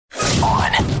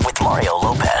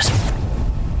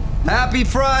Happy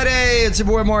Friday! It's your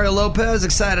boy Mario Lopez.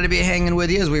 Excited to be hanging with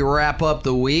you as we wrap up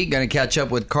the week. Going to catch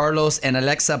up with Carlos and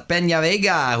Alexa Peña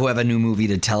Vega, who have a new movie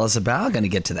to tell us about. Going to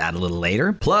get to that a little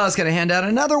later. Plus, going to hand out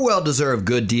another well-deserved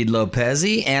Good Deed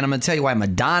Lopez-y. And I'm going to tell you why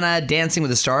Madonna, Dancing with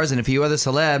the Stars, and a few other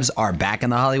celebs are back in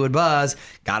the Hollywood buzz.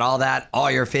 Got all that, all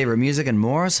your favorite music and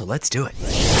more, so let's do it.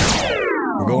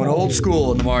 We're going old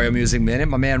school in the Mario Music Minute.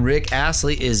 My man Rick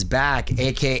Astley is back,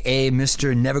 a.k.a.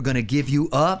 Mr. Never Gonna Give You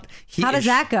Up. How does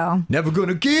that go? Never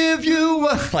gonna give you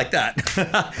up. Like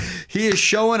that. He is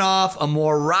showing off a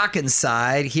more rockin'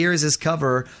 side. Here's his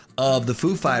cover of the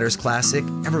Foo Fighters classic,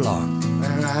 Everlong.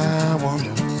 And I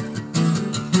wonder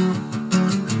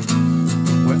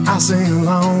when I sing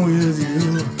along with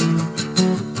you,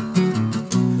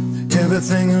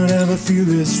 everything I'd ever feel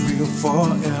is real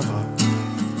forever.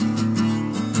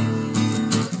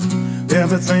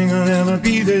 Everything will never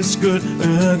be this good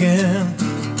again.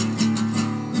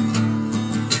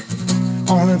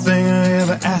 Only thing I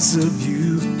ever ask of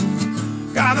you,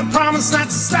 gotta promise not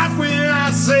to stop when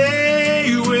I say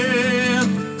you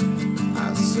will.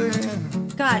 I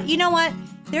said, God, you know what?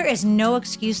 There is no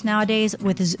excuse nowadays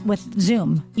with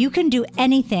Zoom. You can do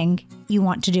anything you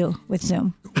want to do with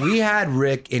Zoom. We had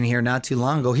Rick in here not too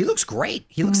long ago. He looks great.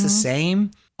 He looks the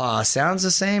same. Sounds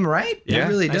the same, right? Yeah, He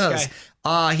really nice does. guy.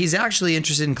 He's actually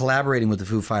interested in collaborating with the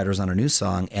Foo Fighters on a new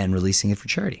song and releasing it for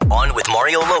charity. On with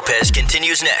Mario Lopez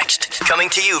continues next. Coming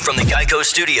to you from the Geico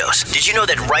Studios. Did you know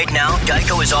that right now,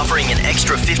 Geico is offering an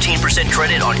extra 15%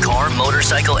 credit on car,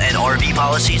 motorcycle, and RV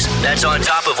policies? That's on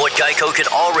top of what Geico could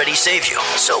already save you.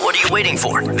 So what are you waiting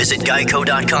for? Visit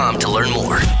geico.com to learn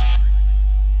more.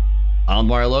 I'm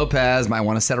Mario Lopez. Might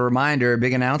want to set a reminder.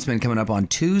 Big announcement coming up on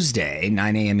Tuesday,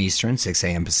 9 a.m. Eastern, 6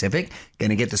 a.m. Pacific.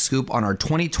 Going to get the scoop on our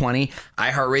 2020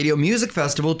 iHeartRadio Music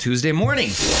Festival Tuesday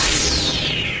morning.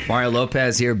 Mario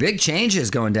Lopez here. Big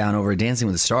changes going down over at Dancing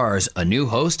with the Stars. A new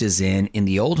host is in, and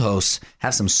the old hosts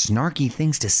have some snarky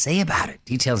things to say about it.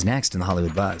 Details next in the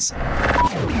Hollywood Buzz.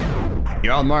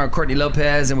 You're on Mario Courtney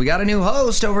Lopez, and we got a new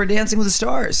host over at Dancing with the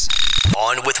Stars.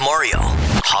 On with Mario,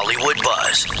 Hollywood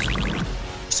Buzz.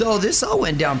 So this all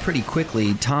went down pretty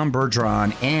quickly. Tom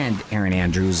Bergeron and Aaron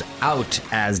Andrews out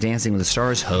as Dancing with the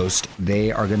Stars host.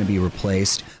 They are going to be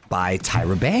replaced by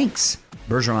Tyra Banks.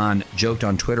 Bergeron joked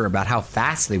on Twitter about how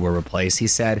fast they were replaced. He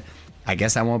said, I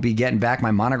guess I won't be getting back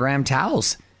my monogram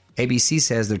towels. ABC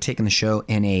says they're taking the show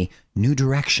in a new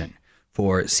direction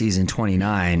for season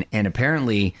 29. And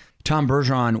apparently Tom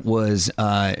Bergeron was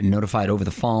notified over the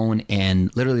phone,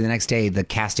 and literally the next day, the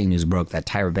casting news broke that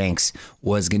Tyra Banks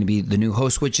was going to be the new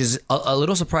host, which is a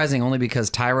little surprising only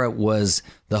because Tyra was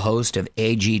the host of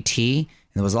AGT, and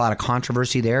there was a lot of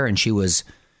controversy there, and she was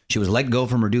let go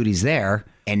from her duties there,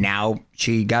 and now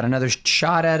she got another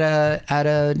shot at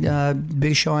a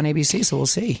big show on ABC, so we'll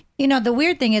see. You know, the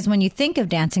weird thing is when you think of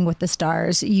Dancing with the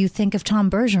Stars, you think of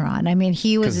Tom Bergeron. I mean,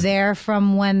 he was there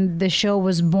from when the show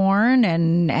was born,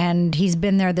 and he's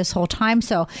been there this whole time.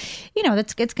 So, you know,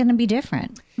 it's going to be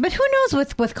different. But who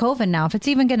knows with COVID now, if it's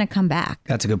even going to come back.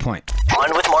 That's a good point.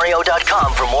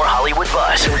 OnWithMario.com for more Hollywood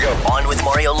buzz. Here we go. On with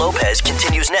Mario Lopez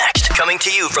continues next. Coming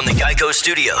to you from the Geico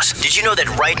Studios. Did you know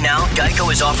that right now,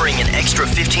 Geico is offering an extra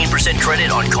 15%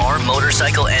 credit on car,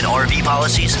 motorcycle, and RV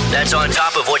policies? That's on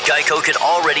top of what Geico could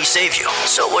already save you.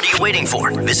 So what are you waiting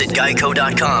for? Visit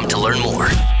geico.com to learn more.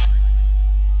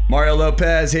 Mario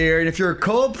Lopez here, and if you're a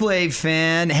Coldplay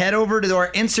fan, head over to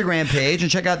our Instagram page and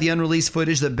check out the unreleased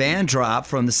footage the band dropped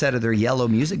from the set of their Yellow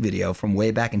music video from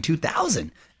way back in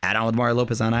 2000. Add on with Mario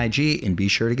Lopez on IG, and be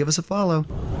sure to give us a follow.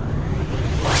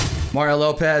 Mario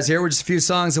Lopez here. We're just a few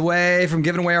songs away from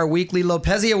giving away our weekly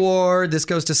Lopez-y Award. This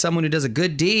goes to someone who does a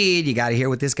good deed. You got to hear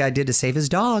what this guy did to save his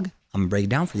dog. I'm going to break it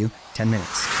down for you. 10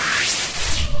 minutes.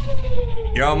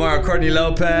 You're on Mario Courtney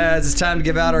Lopez. It's time to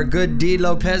give out our Good Deed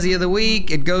Lopez-y of the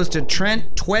week. It goes to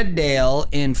Trent Tweddale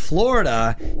in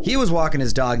Florida. He was walking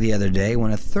his dog the other day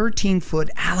when a 13-foot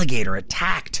alligator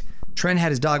attacked. Trent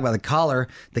had his dog by the collar.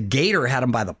 The gator had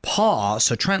him by the paw,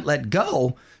 so Trent let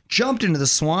go, jumped into the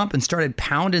swamp, and started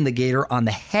pounding the gator on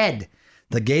the head.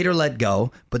 The gator let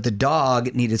go, but the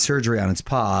dog needed surgery on its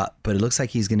paw, but it looks like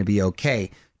he's going to be okay.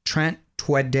 Trent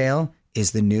Tweddale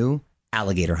is the new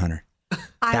alligator hunter.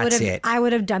 I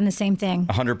would have done the same thing.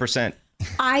 100%.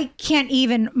 I can't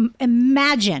even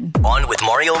imagine. On with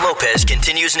Mario Lopez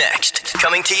continues next.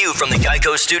 Coming to you from the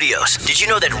Geico Studios. Did you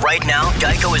know that right now,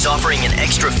 Geico is offering an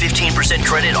extra 15%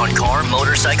 credit on car,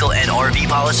 motorcycle, and RV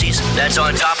policies? That's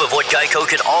on top of what Geico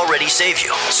could already save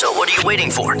you. So what are you waiting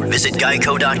for? Visit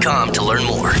geico.com to learn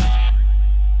more.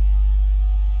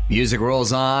 Music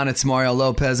rolls on. It's Mario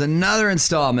Lopez. Another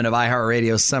installment of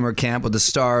iHeartRadio Summer Camp with the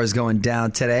Stars going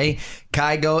down today.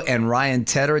 Kygo and Ryan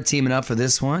Tedder are teaming up for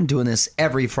this one, doing this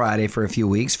every Friday for a few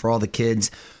weeks for all the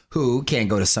kids who can't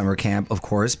go to summer camp, of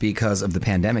course, because of the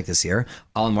pandemic this year.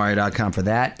 AllInMario.com for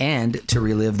that, and to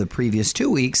relive the previous 2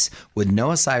 weeks with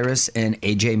Noah Cyrus and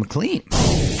AJ McLean.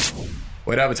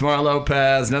 What up? It's Mario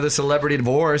Lopez. Another celebrity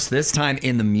divorce, this time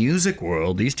in the music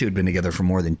world. These two had been together for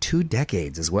more than 2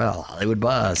 decades as well. Hollywood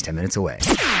Buzz, 10 minutes away.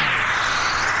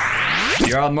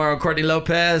 You're on Mario Courtney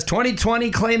Lopez. 2020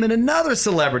 claiming another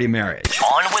celebrity marriage.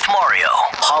 On with Mario,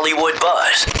 Hollywood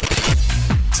Buzz.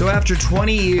 So after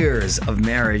 20 years of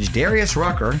marriage, Darius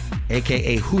Rucker,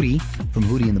 a.k.a. Hootie from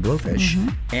Hootie and the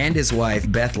Blowfish, and his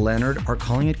wife, Beth Leonard, are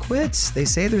calling it quits. They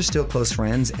say they're still close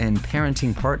friends and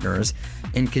parenting partners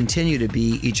and continue to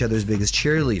be each other's biggest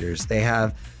cheerleaders. They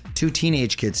have 2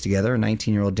 teenage kids together, a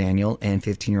 19-year-old Daniel and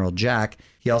 15-year-old Jack.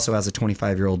 He also has a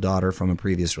 25-year-old daughter from a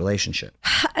previous relationship.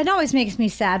 It always makes me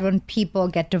sad when people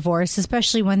get divorced,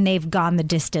 especially when they've gone the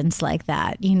distance like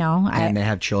that, you know. And they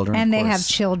have children, and of they course. have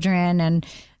children, and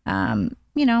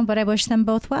you know, but I wish them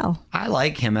both well. I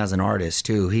like him as an artist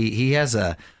too. He has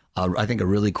I think a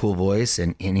really cool voice,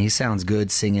 and he sounds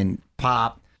good singing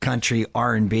pop, country,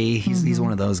 R&B. He's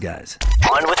one of those guys.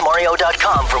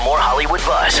 OnWithMario.com for more Hollywood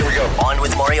Buzz. Here we go. On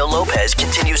with Mario Lopez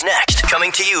continues next.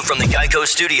 Coming to you from the Geico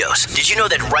Studios. Did you know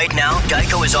that right now,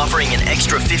 Geico is offering an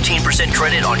extra 15%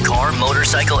 credit on car,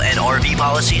 motorcycle, and RV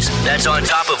policies? That's on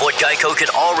top of what Geico could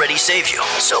already save you.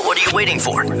 So what are you waiting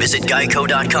for? Visit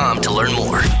Geico.com to learn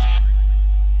more.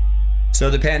 So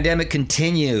the pandemic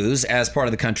continues as part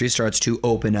of the country starts to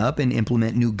open up and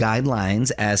implement new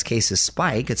guidelines as cases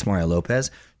spike. It's Mario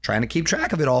Lopez trying to keep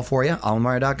track of it all for you.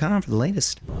 AllMario.com for the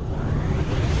latest.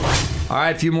 All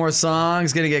right, a few more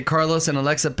songs. Going to get Carlos and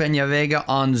Alexa Peña Vega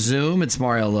on Zoom. It's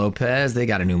Mario Lopez. They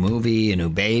got a new movie, a new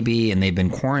baby, and they've been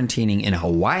quarantining in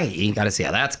Hawaii. Got to see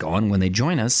how that's going when they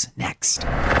join us next.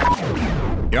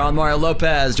 You're on Mario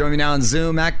Lopez. Join me now on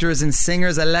Zoom. Actors and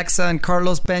singers Alexa and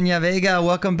Carlos Peña Vega.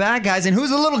 Welcome back, guys. And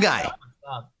who's the little guy?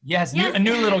 Yes, a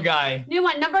new little guy. New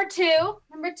one, number two,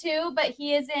 but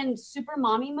he is in super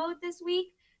mommy mode this week.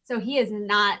 So he's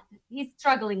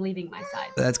struggling leaving my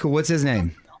side. That's cool. What's his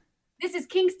name? This is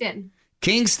Kingston.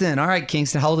 Kingston. All right,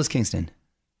 Kingston. How old is Kingston?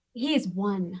 He is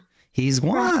 1. He's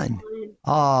 1.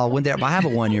 Oh, I have a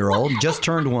 1-year-old. Just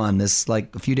turned 1 this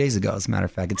like a few days ago, as a matter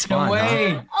of fact. It's fun. No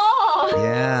way. Huh? Oh,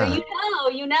 Yeah. So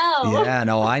you know. Yeah,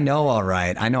 no, I know. All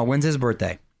right. I know. When's his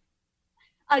birthday?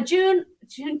 June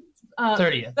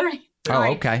 30th. 30th. Oh,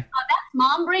 okay. That's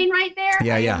mom brain right there.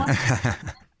 Yeah.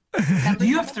 Do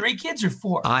you have 3 kids or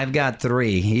 4? I've got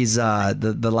 3. He's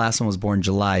the last one was born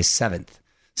July 7th.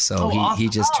 So he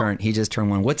just turned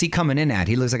 1. What's he coming in at?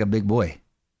 He looks like a big boy.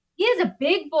 He is a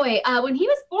big boy. When he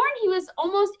was born, he was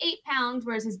almost 8 pounds,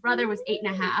 whereas his brother was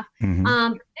 8.5.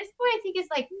 Mm-hmm. This boy, I think, is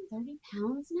like 30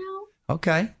 pounds now.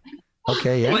 Okay,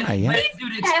 yeah. But,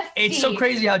 dude, it's so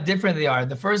crazy how different they are.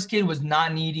 The first kid was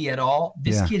not needy at all.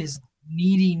 This kid is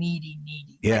needy.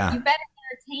 Yeah. Like, you better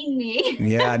entertain me.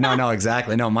 Yeah, no,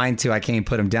 exactly. No, mine too. I can't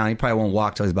put him down. He probably won't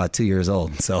walk till he's about 2 years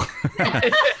old. So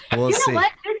we'll see. You know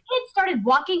what? This kid started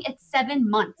walking at 7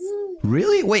 months.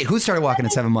 Really? Wait, who started walking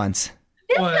at 7 months?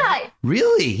 This guy.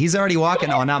 Really? He's already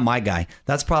walking? Oh, not my guy.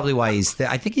 That's probably why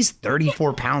I think he's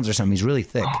 34 pounds or something. He's really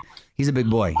thick. He's a big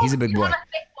boy. He's a big boy. You have a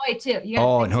big boy,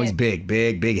 too. He's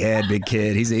big head, big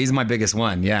kid. He's my biggest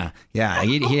one. Yeah.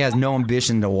 He has no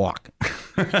ambition to walk.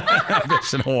 You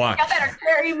better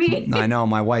carry me. I know.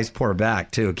 My wife's poor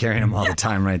back, too, carrying him all the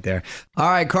time right there. All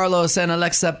right, Carlos and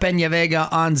Alexa Peña Vega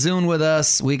on Zoom with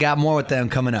us. We got more with them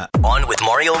coming up. On with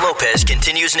Mario Lopez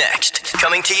continues next.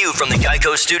 Coming to you from the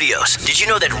Geico Studios. Did you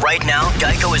know that right now,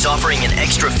 Geico is offering an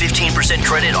extra 15%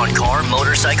 credit on car,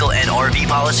 motorcycle, and RV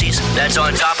policies? That's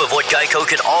on top of what Geico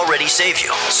could already save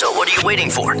you. So what are you waiting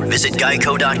for? Visit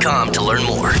Geico.com to learn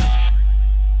more.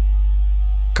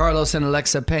 Carlos and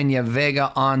Alexa Peña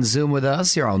Vega on Zoom with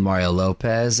us. You're on Mario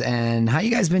Lopez. And how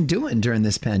you guys been doing during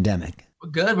this pandemic? We're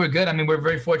good. I mean, we're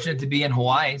very fortunate to be in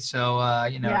Hawaii. So,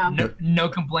 no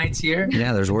complaints here.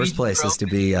 Yeah, there's worse places to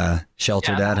be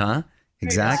sheltered at, huh?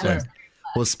 Exactly. Sure.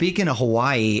 Well, speaking of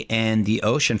Hawaii and the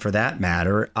ocean for that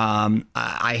matter,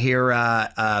 I hear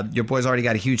your boy's already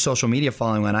got a huge social media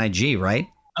following on IG, right?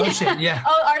 Ocean, yeah.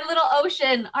 Oh, our little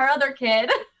Ocean, our other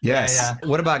kid. Yes. Yeah.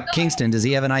 What about Kingston? Does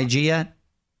he have an IG yet?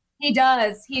 He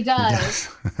does.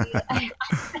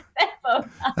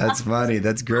 That's funny.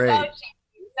 That's great.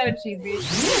 So cheesy.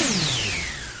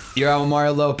 You're on with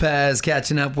Mario Lopez,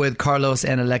 catching up with Carlos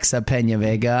and Alexa Peña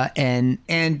Vega. And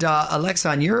Alexa,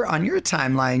 on your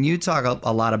timeline, you talk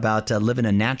a lot about living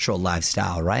a natural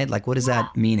lifestyle, right? Like, what does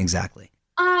that mean exactly?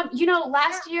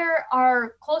 Last year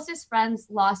our closest friends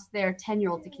lost their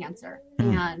 10-year-old to cancer,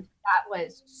 and that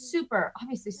was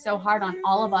obviously so hard on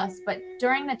all of us. But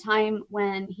during the time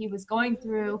when he was going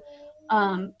through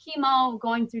chemo,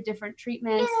 going through different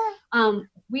treatments,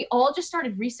 we all just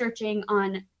started researching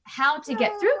on how to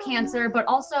get through cancer, but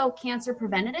also cancer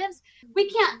preventatives. We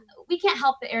can't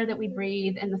help the air that we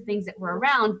breathe and the things that we're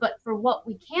around, but for what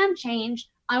we can change,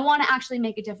 I want to actually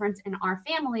make a difference in our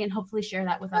family and hopefully share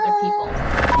that with other people.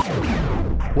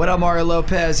 What up, Mario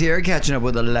Lopez here, catching up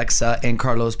with Alexa and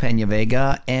Carlos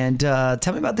Pena-Vega. And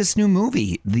tell me about this new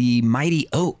movie, The Mighty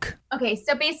Oak. Okay,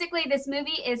 so basically this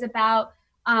movie is about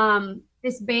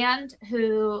this band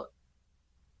who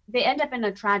they end up in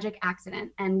a tragic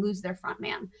accident and lose their front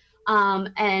man.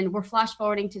 And we're flash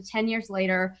forwarding to 10 years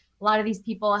later. A lot of these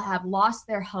people have lost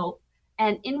their hope.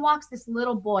 And in walks this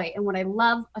little boy. And what I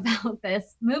love about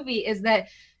this movie is that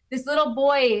this little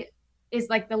boy is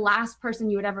like the last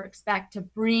person you would ever expect to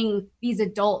bring these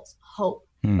adults hope.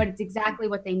 But it's exactly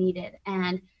what they needed.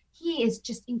 And he is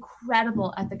just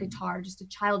incredible at the guitar, just a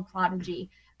child prodigy.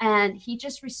 And he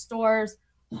just restores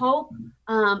hope,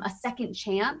 a second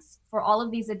chance for all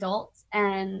of these adults.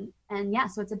 And yeah,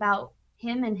 so it's about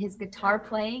him and his guitar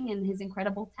playing and his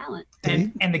incredible talent.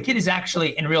 And the kid is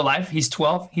actually, in real life, he's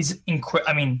 12. He's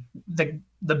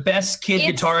the best kid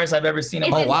guitarist I've ever seen.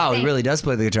 Oh, wow. He really does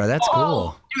play the guitar. That's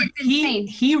cool. Dude,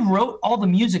 he wrote all the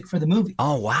music for the movie.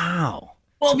 Oh, wow.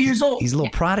 12 years old. He's a little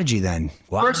prodigy then.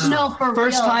 Wow.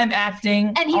 First time acting.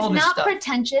 And he's not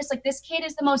pretentious. Like, this kid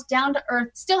is the most down to earth,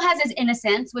 still has his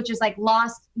innocence, which is like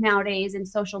lost nowadays in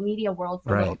social media world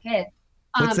for little kids.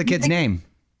 What's the kid's name?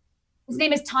 His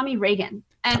name is Tommy Reagan.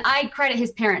 And I credit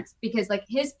his parents because like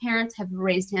his parents have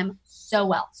raised him so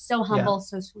well, so humble,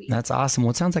 so sweet. That's awesome.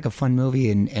 Well, it sounds like a fun movie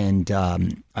and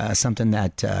something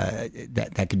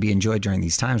that could be enjoyed during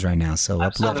these times right now. So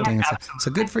uplifting.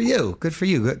 So good for you. Good for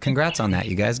you. Congrats on that,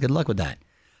 you guys. Good luck with that.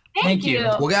 Thank you.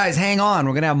 Well, guys, hang on.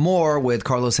 We're going to have more with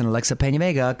Carlos and Alexa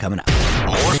Pena-Vega coming up.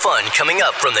 More fun coming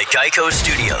up from the Geico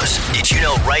Studios. Did you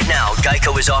know right now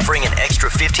Geico is offering an extra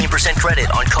 15% credit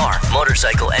on car,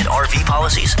 motorcycle, and RV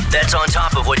policies? That's on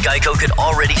top of what Geico could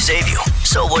already save you.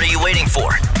 So what are you waiting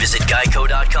for? Visit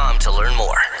geico.com to learn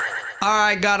more. All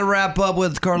right, got to wrap up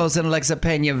with Carlos and Alexa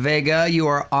Pena-Vega. You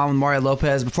are on with Mario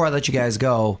Lopez. Before I let you guys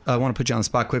go, I want to put you on the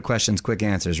spot. Quick questions, quick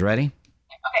answers. Ready?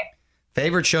 Okay.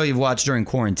 Favorite show you've watched during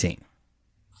quarantine?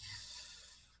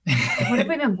 What have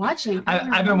we been watching?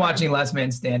 I've been watching Last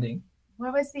Man Standing.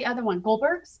 What was the other one?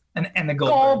 Goldbergs? And the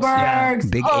Goldbergs. Yeah.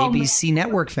 Big ABC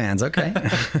network fans. Okay.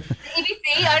 ABC?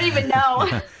 I don't even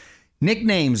know.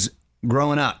 Nicknames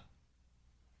growing up?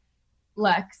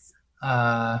 Lex.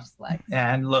 Lex.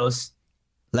 And Los.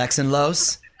 Lex and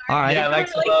Los? All right. Yeah,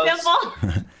 Lex and really Los.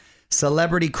 simple.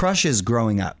 Celebrity crushes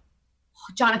growing up?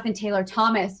 Jonathan Taylor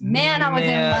Thomas. Man, I was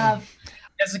in love.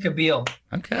 Jessica Biel.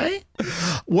 Okay.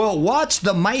 Well, watch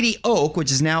The Mighty Oak,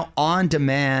 which is now on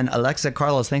demand. Alexa,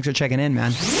 Carlos, thanks for checking in,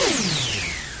 man.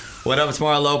 What up, it's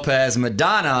Mario Lopez.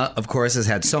 Madonna, of course, has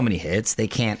had so many hits. They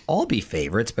can't all be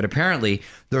favorites, but apparently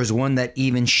there's one that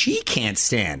even she can't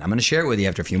stand. I'm going to share it with you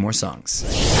after a few more songs.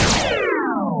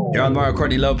 You're on Mario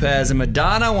Courtney Lopez, and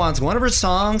Madonna wants one of her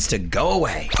songs to go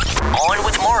away. On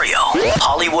with Mario,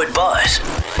 Hollywood Buzz.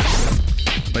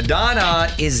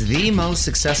 Madonna is the most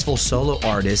successful solo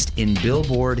artist in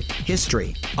Billboard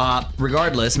history.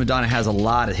 Regardless, Madonna has a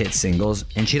lot of hit singles,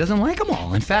 and she doesn't like them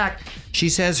all. In fact, she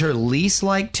says her least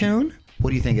liked tune,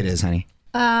 what do you think it is, honey?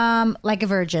 Like a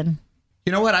Virgin.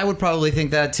 You know what? I would probably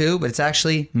think that too, but it's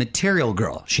actually Material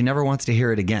Girl. She never wants to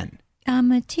hear it again. A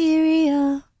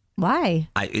material. Why?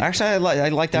 I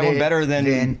like that one better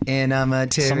than in a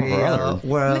material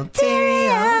world.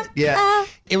 Material. Yeah.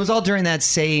 It was all during that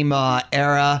same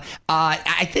era.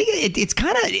 I think it's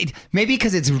kind of maybe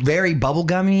because it's very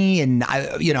bubblegummy, and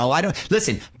I don't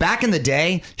listen. Back in the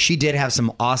day, she did have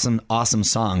some awesome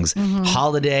songs. Mm-hmm.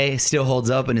 Holiday still holds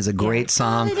up and is a great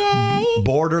song. Holiday.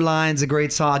 Borderline's a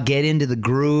great song. Get Into the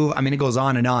Groove. I mean, it goes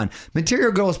on and on.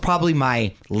 Material Girl is probably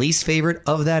my least favorite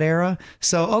of that era.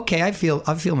 So okay, I feel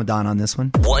Madonna on this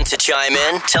one. Want to chime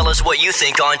in? Tell us what you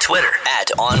think on Twitter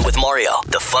 @OnWithMario.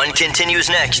 The fun continues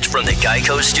next from the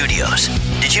Geico Studios.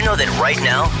 Did you know that right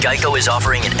now Geico is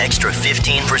offering an extra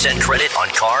 15% credit on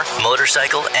car,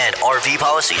 motorcycle, and RV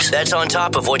policies? That's on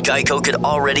top of what Geico could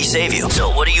already save you.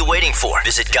 So what are you waiting for?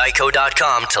 Visit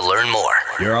geico.com to learn more.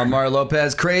 You're on Mario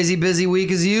Lopez. Crazy busy week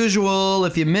as usual.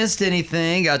 If you missed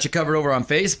anything, got you covered over on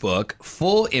Facebook.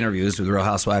 Full interviews with Real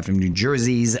Housewife from New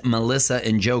Jersey's Melissa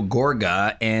and Joe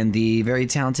Gorga and the very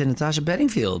talented Natasha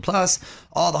Bedingfield. Plus,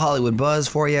 all the Hollywood buzz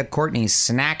for you, Courtney's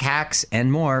snack hacks,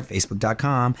 and more.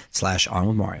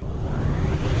 Facebook.com/OnWithMario.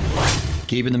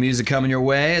 Keeping the music coming your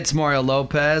way. It's Mario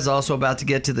Lopez. Also about to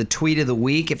get to the tweet of the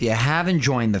week. If you haven't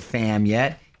joined the fam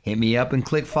yet, hit me up and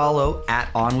click follow at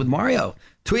On With Mario.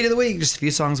 Tweet of the week, just a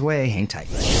few songs away. Hang tight.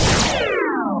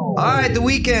 All right, the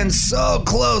weekend's so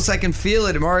close. I can feel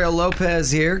it. Mario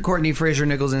Lopez here. Courtney Fraser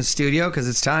Nichols in studio because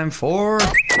it's time for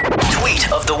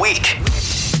Tweet of the Week.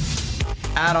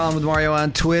 At On With Mario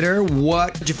on Twitter.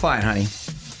 What did you find, honey?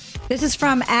 This is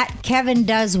from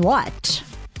 @KevinDoesWhat.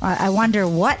 I wonder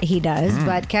what he does,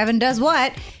 but Kevin does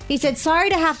what? He said, sorry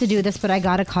to have to do this, but I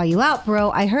gotta call you out, bro.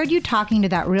 I heard you talking to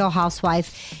that Real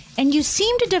Housewife, and you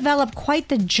seem to develop quite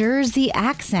the Jersey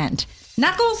accent.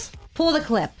 Knuckles, pull the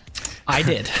clip. I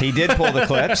did. He did pull the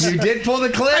clips. You did pull the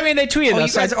clip? I mean, they tweeted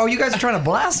us. You guys are trying to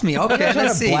blast me. Okay, I'm let's trying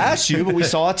to see. blast you, but we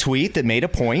saw a tweet that made a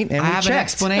point, and I we have checked. an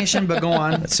explanation, but go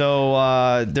on.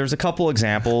 So there's a couple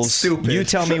examples. Stupid. You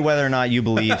tell me whether or not you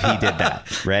believe he did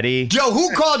that. Ready? Joe,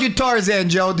 who called you Tarzan,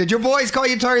 Joe? Did your boys call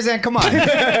you Tarzan? Come on.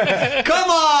 Come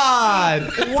on.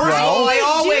 First of all, I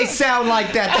always sound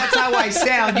like that. That's how I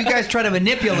sound. You guys try to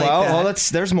manipulate that. Well,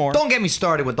 there's more. Don't get me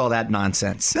started with all that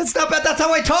nonsense. That's not bad. That's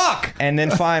how I talk. And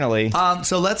then finally,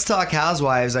 So let's talk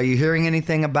Housewives. Are you hearing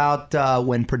anything about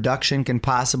when production can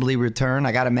possibly return?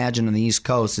 I got to imagine on the East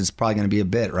Coast it's probably going to be a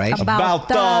bit, right?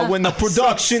 about when the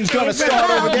production's going to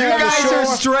start over there. You on the guys are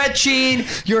shore. stretching.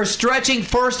 You're stretching.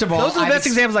 First of all, Those are the best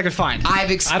examples I could find. I've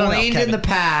explained in the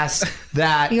past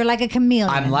that You're like a chameleon.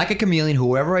 I'm like a chameleon.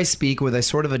 Whoever I speak with, I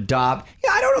sort of adopt.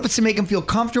 Yeah, I don't know if it's to make them feel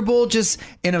comfortable, just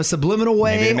in a subliminal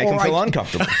way, Maybe to make or them feel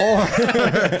uncomfortable.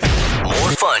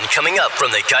 More fun coming up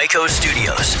from the Geico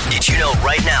Studios. Did you know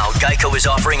right now Geico is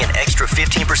offering an extra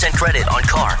 15% credit on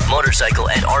car, motorcycle,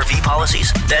 and RV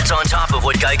policies? That's on top of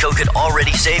what Geico could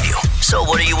already save you. So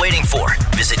what are you waiting for?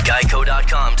 Visit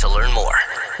geico.com to learn more.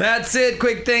 That's it.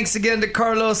 Quick thanks again to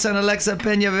Carlos and Alexa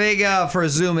Pena Vega for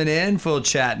zooming in. Full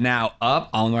chat now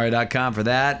up. OnMario.com for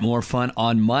that. More fun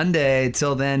on Monday.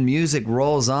 Till then, music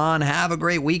rolls on. Have a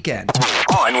great weekend.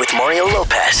 On with Mario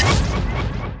Lopez.